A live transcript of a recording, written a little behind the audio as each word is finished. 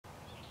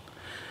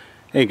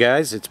Hey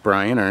guys, it's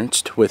Brian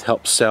Ernst with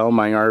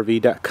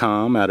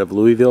HelpSellMyRV.com out of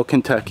Louisville,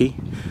 Kentucky,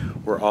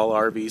 where all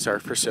RVs are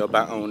for sale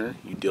by owner.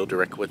 You deal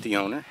direct with the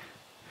owner.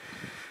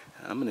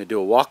 I'm going to do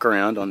a walk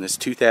around on this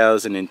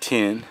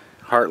 2010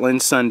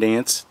 Heartland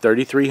Sundance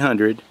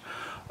 3300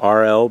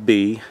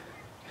 RLB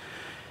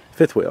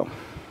fifth wheel.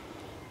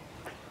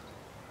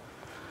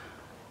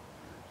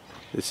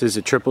 This is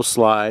a triple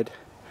slide,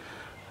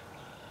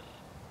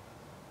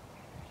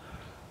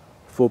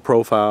 full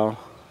profile,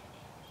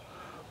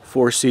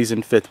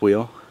 4-season fifth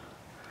wheel.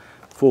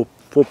 Full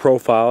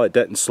profile. It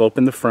doesn't slope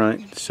in the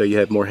front, so you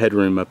have more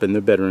headroom up in the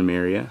bedroom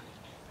area.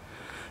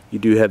 You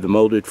do have the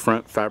molded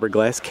front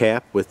fiberglass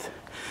cap with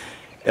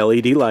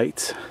LED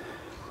lights,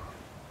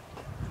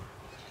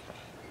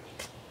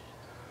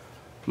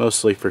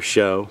 mostly for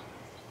show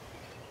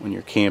when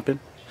you're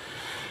camping.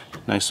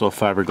 Nice little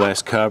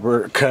fiberglass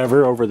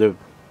cover over the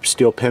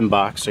steel pin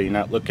box, so you're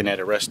not looking at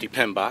a rusty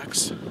pin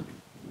box.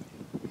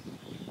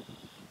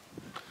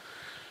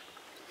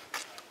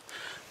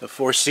 The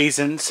 4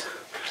 seasons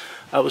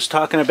I was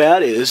talking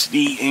about is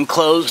the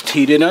enclosed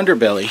heated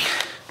underbelly.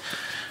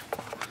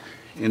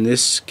 And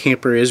this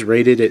camper is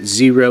rated at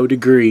 0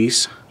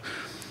 degrees.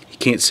 You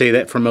can't say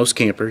that for most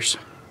campers.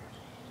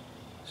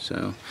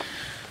 So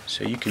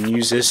you can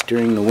use this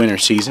during the winter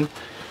season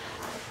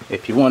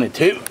if you wanted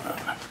to.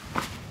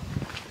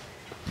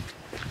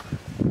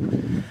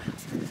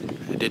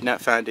 I did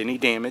not find any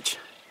damage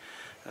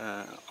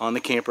on the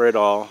camper at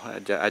all.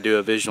 I do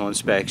a visual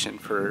inspection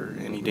for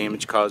any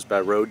damage caused by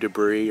road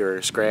debris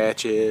or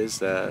scratches.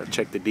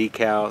 Check the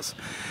decals.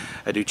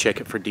 I do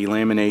check it for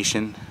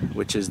delamination,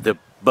 which is the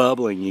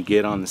bubbling you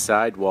get on the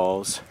side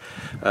walls.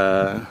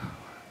 The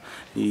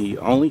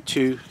only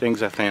 2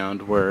 things I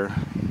found were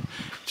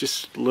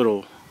just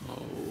little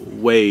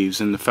waves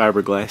in the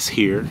fiberglass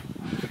here.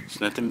 It's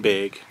nothing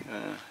big.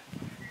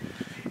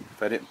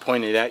 If I didn't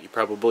point it out, you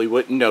probably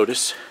wouldn't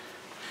notice.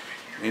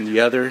 And the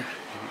other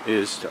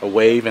is a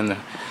wave in the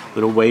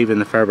little wave in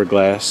the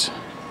fiberglass,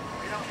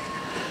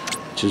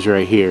 which is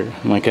right here.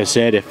 And like I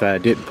said, if I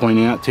didn't point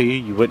it out to you,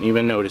 you wouldn't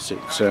even notice it.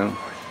 So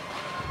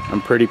I'm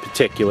pretty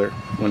particular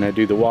when I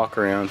do the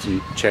walk-arounds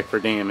and check for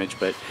damage,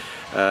 but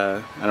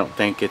I don't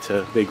think it's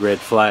a big red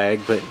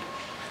flag, but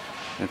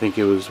I think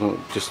it was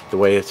just the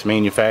way it's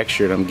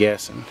manufactured, I'm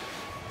guessing.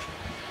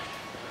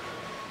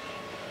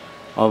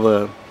 All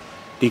the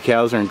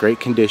decals are in great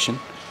condition.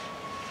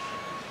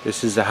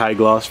 This is a high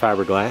gloss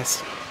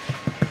fiberglass.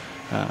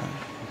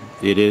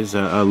 It is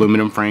an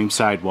aluminum frame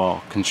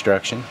sidewall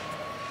construction.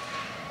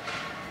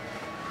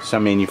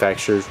 Some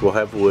manufacturers will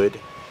have wood.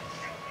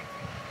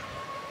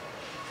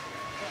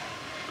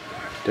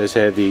 It does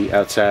have the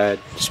outside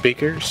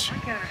speakers,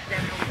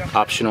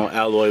 optional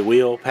alloy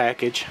wheel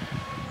package.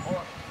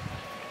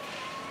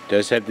 It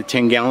does have the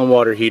 10-gallon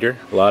water heater.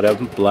 A lot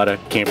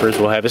of campers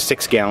will have a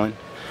 6-gallon.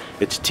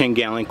 It's a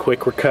 10-gallon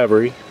quick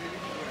recovery.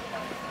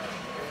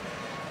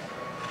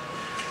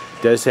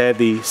 It does have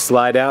the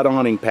slide out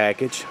awning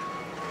package.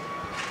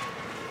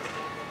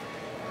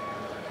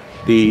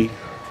 The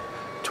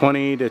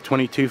 20 to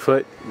 22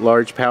 foot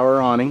large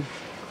power awning.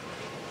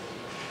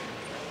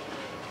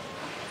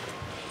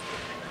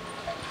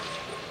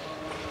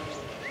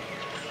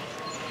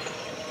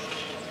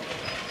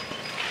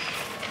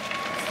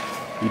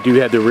 You do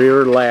have the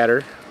rear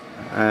ladder,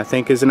 I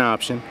think, is an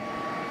option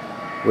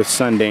with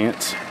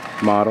Sundance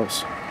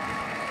models.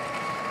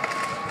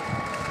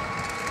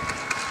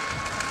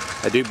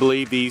 I do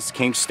believe these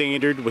came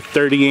standard with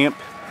 30 amp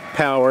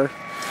power.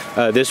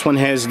 This one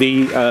has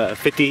the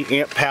 50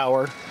 amp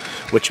power,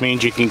 which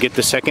means you can get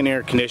the second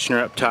air conditioner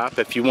up top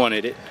if you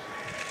wanted it.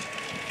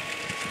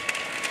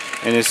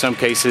 And in some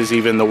cases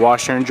even the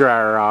washer and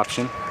dryer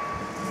option.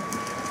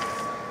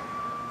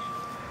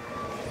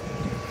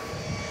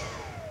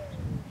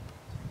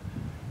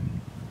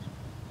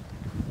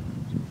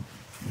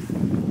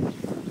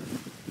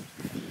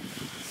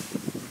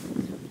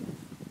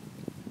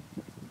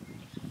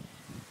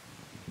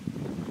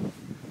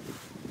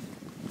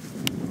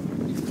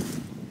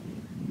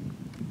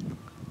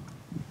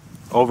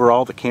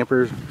 Overall, the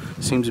camper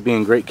seems to be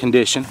in great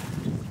condition.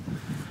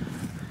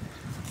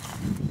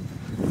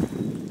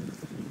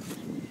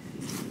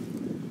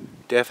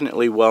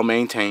 Definitely well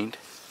maintained.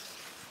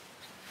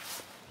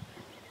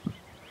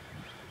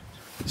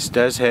 This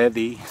does have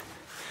the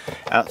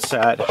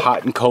outside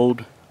hot and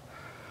cold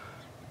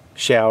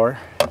shower.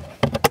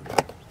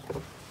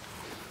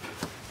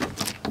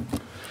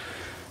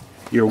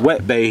 Your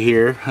wet bay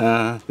here,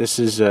 this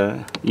is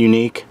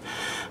unique.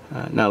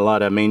 Not a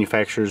lot of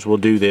manufacturers will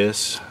do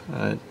this.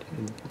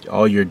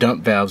 All your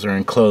dump valves are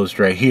enclosed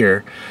right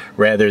here,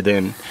 rather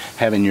than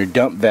having your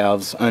dump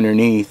valves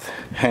underneath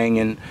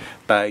hanging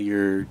by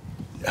your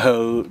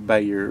hose, by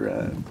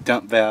your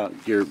dump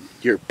valve,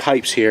 your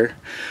pipes here.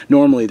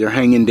 Normally they're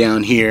hanging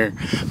down here,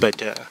 but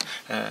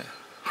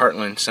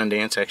Heartland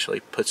Sundance actually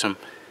puts them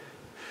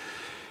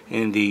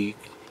in the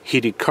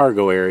heated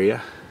cargo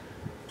area.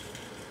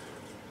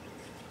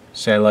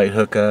 Satellite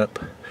hookup,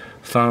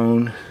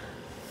 phone.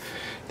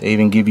 They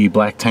even give you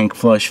black tank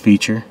flush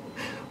feature,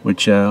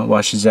 which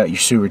washes out your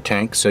sewer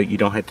tank, so you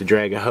don't have to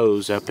drag a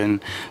hose up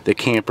in the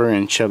camper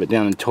and shove it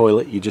down in the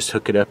toilet. You just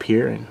hook it up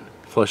here and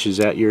flushes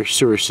out your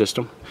sewer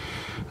system.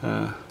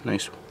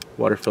 Nice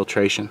water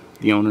filtration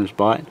the owners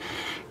bought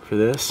for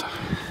this.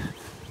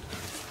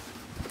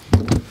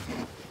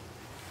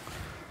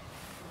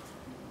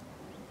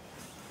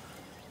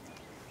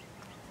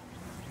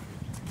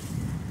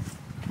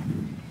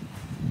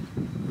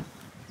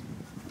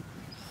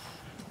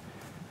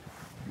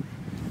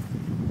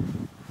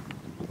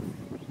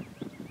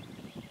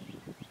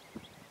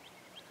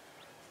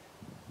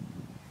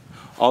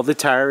 All the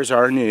tires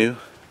are new.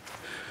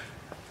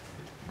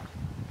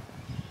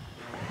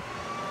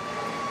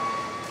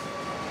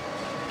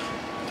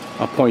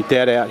 I'll point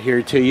that out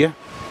here to you.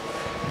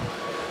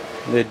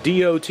 The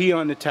DOT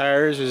on the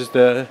tires is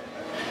the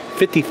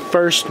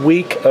 51st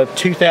week of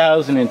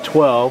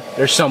 2012.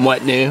 They're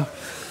somewhat new.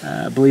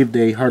 I believe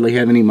they hardly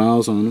have any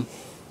miles on them.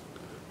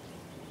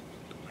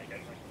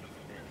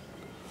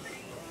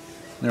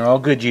 They're all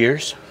good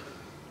years.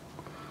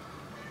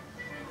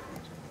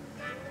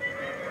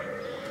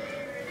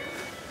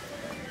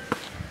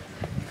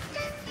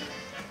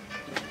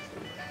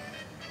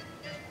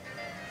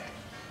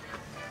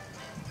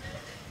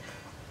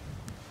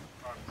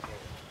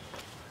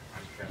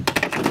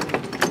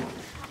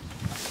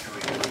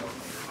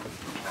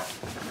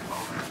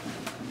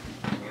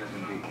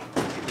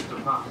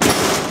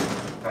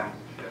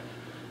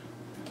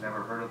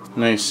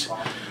 Nice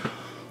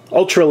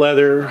ultra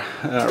leather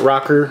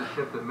rocker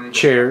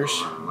chairs.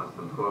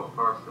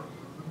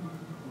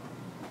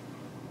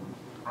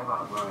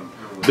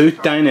 Booth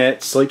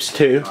dinette, sleeps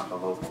 2.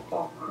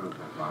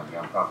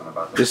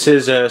 This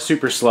is a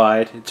super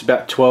slide. It's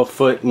about 12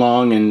 foot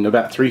long and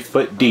about 3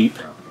 foot deep.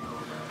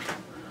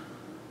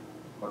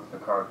 What's the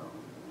cargo?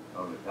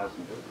 Oh, the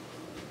passenger.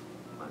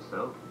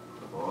 Myself,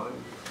 the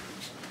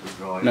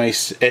boy.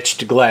 Nice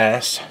etched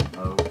glass.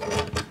 Oh.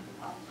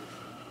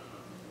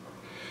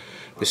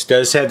 This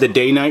does have the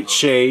day-night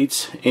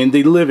shades in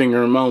the living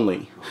room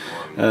only.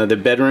 The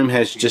bedroom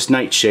has just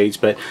night shades,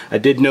 but I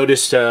did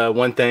notice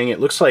one thing. It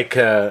looks like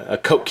a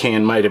Coke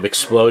can might have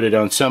exploded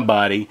on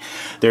somebody.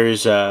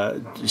 There's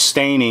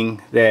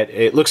staining that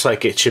it looks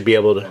like it should be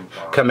able to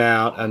come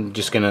out. I'm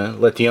just going to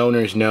let the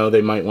owners know.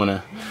 They might want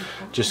to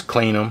just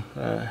clean them.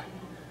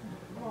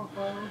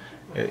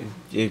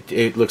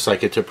 It looks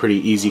like it's a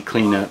pretty easy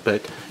cleanup,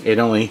 but it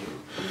only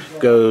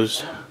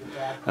goes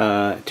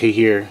to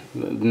here,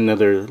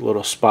 another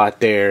little spot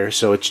there,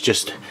 so it's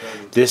just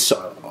this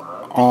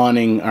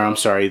awning, or I'm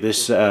sorry,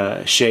 this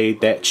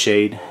shade, that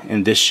shade,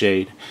 and this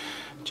shade.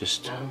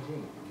 Just,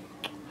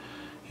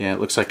 yeah, it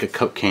looks like a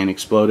Coke can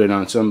exploded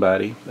on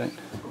somebody, but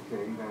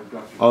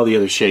all the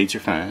other shades are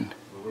fine.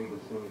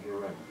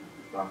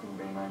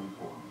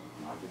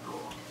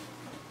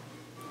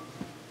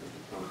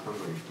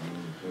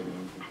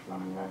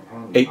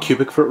 8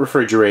 cubic foot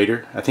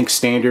refrigerator. I think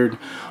standard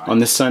on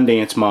the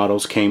Sundance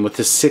models came with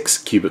a 6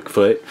 cubic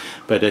foot,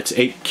 but it's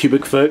 8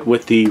 cubic foot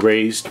with the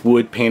raised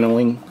wood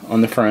paneling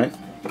on the front.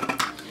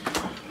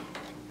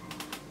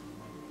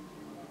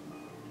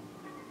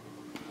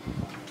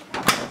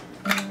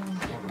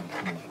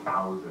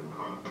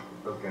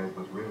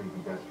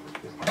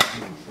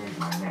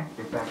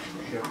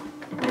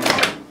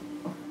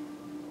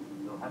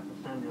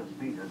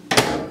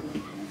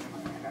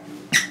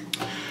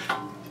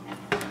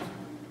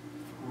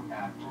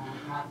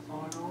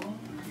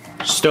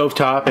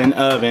 Stovetop and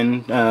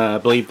oven, I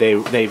believe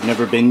they've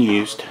never been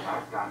used.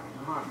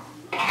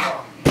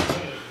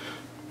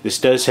 This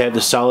does have the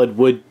solid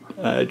wood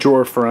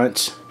drawer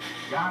fronts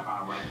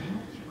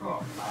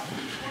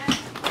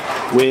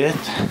with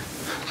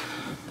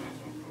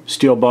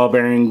steel ball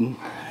bearing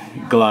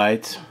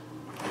glides.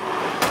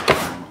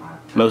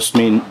 Most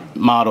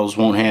models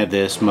won't have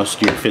this, most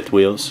of your fifth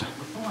wheels.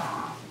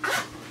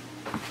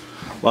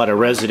 A lot of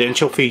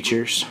residential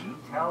features.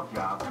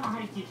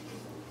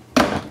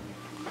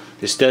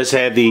 This does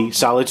have the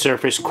solid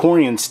surface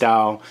Corian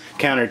style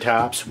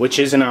countertops, which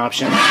is an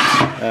option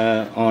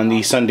on the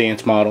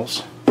Sundance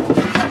models.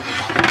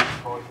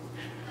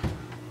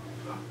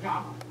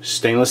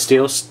 Stainless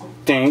steel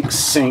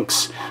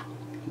sinks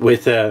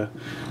with a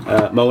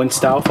Moen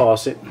style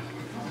faucet.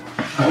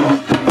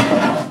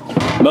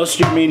 Most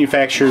of your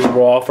manufacturers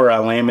will offer a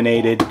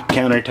laminated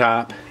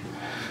countertop,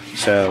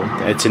 so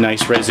it's a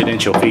nice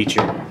residential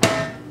feature.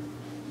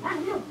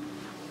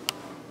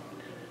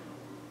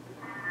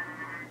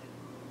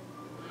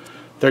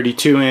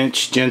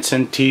 32-inch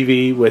Jensen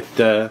TV with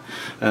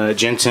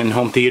Jensen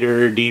home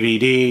theater,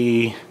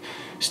 DVD,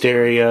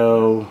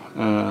 stereo,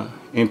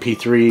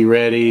 MP3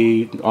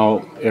 ready,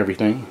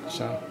 everything.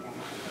 So.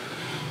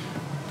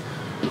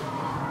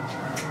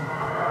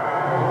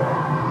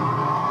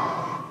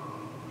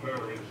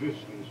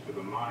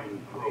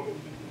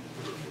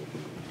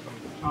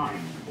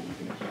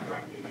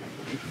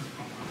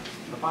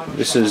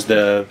 This is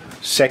the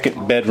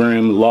second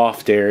bedroom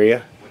loft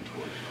area.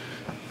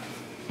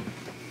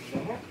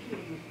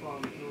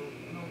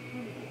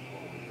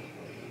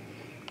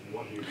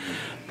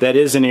 That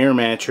is an air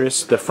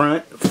mattress. The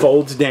front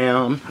folds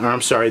down, or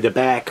I'm sorry, the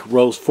back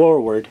rolls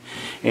forward,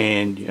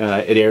 and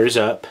it airs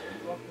up.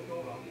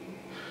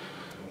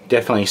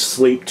 Definitely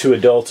sleep 2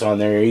 adults on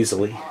there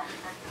easily.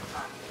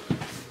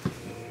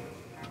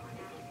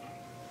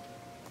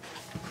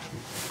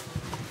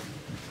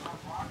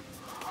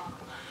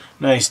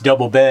 Nice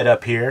double bed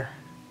up here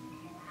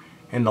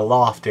in the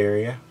loft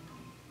area.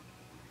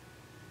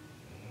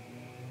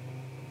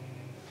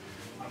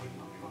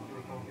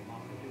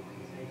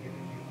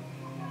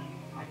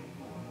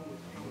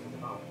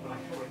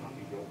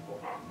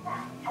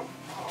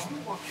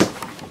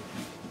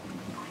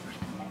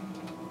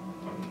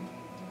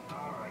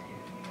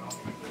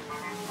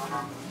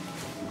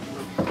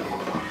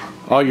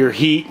 All your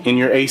heat and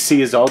your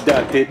AC is all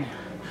ducted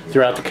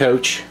throughout the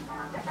coach.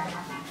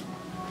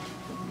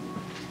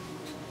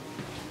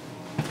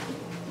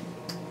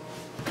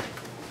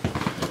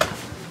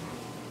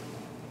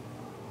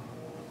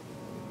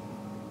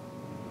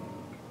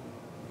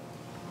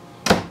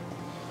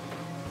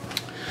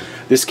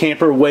 This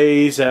camper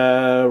weighs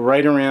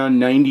right around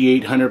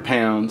 9,800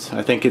 pounds.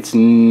 I think it's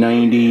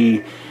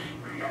 90,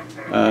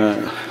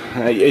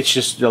 it's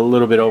just a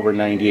little bit over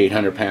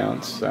 9,800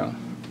 pounds. So.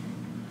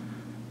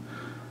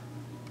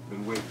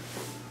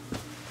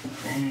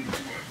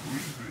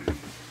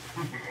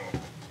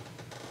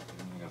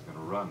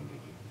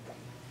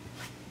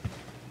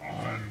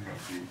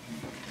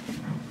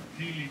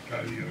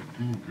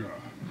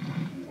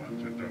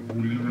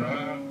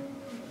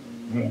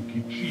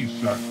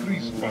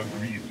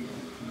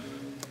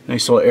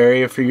 Nice little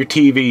area for your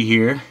TV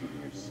here.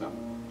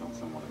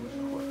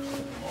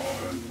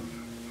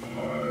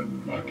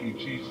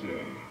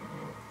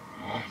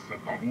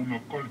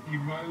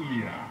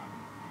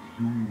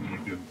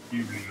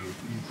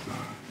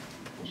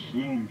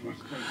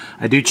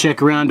 I do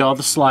check around all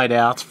the slide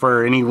outs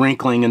for any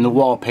wrinkling in the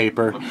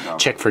wallpaper.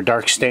 Check for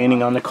dark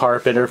staining on the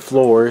carpet or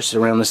floors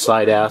around the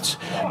slide outs.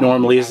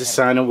 Normally is a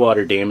sign of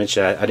water damage.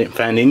 I didn't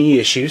find any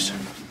issues.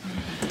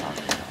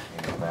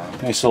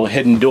 Nice little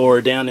hidden door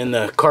down in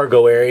the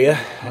cargo area.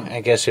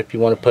 I guess if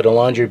you want to put a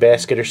laundry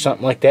basket or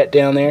something like that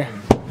down there,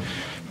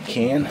 you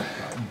can.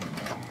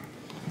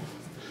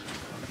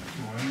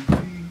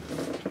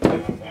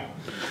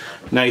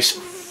 Nice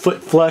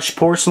foot flush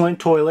porcelain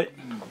toilet.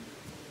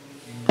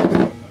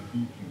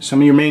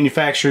 Some of your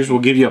manufacturers will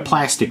give you a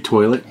plastic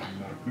toilet.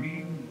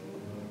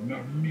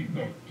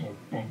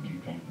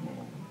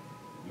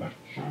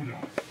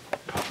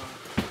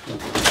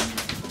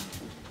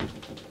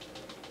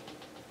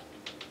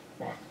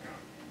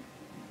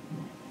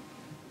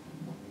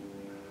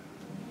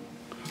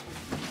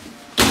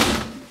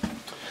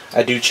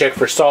 I do check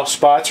for soft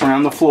spots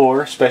around the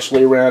floor,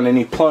 especially around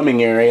any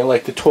plumbing area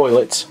like the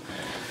toilets.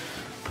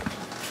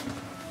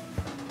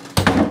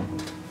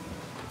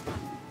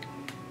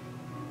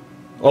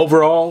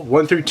 Overall,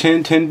 1 through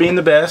 10, 10 being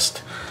the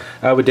best,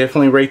 I would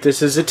definitely rate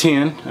this as a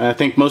 10. I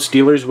think most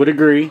dealers would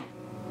agree.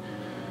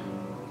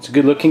 It's a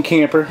good looking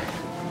camper,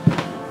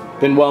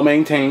 been well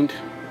maintained.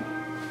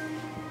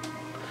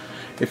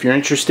 If you're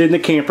interested in the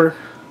camper,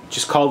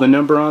 just call the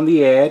number on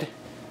the ad.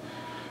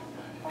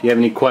 If you have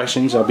any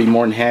questions, I'll be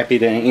more than happy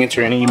to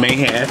answer any you may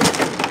have.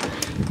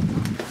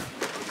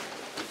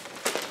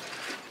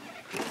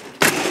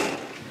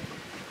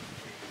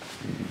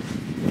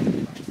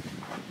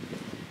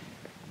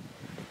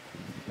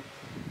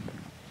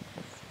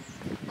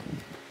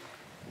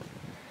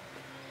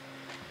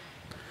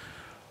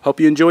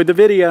 Hope you enjoyed the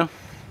video.